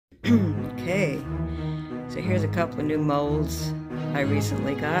Okay, so here's a couple of new molds I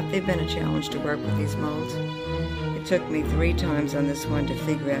recently got. They've been a challenge to work with these molds. It took me 3 times on this one to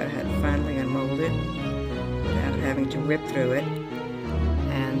figure out how to finally unmold it without having to rip through it.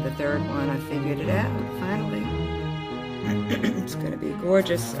 And the third one, I figured it out, finally. It's going to be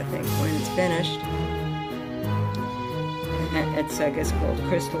gorgeous, I think, when it's finished. It's, I guess, called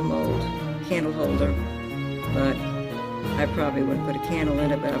crystal mold candle holder, but I probably wouldn't put a candle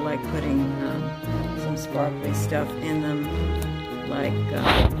in it, but I like putting some sparkly stuff in them, like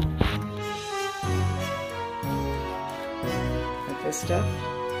this stuff.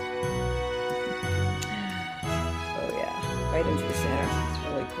 Oh yeah, right into the center. It's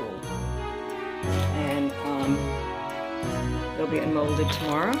really cool. And they'll be unmolded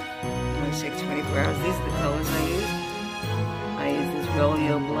tomorrow. Only takes 24 hours. These are the colors I use. I use this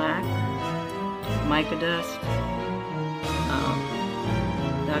Rolio Black, Mica Dust,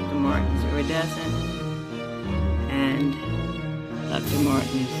 Dr. Martin's Iridescent, and Dr.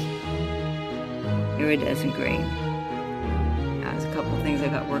 Martin's Iridescent Green. Now, there's a couple of things I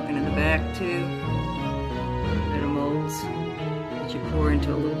got working in the back too. Little molds that you pour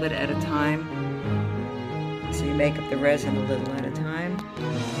into a little bit at a time. So you make up the resin a little at a time.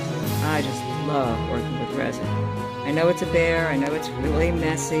 I just love working with resin. I know it's a bear, I know it's really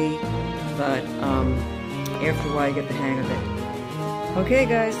messy, but after a while you get the hang of it. Okay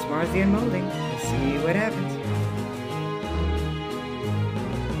guys, tomorrow's the unmolding. We'll see what happens.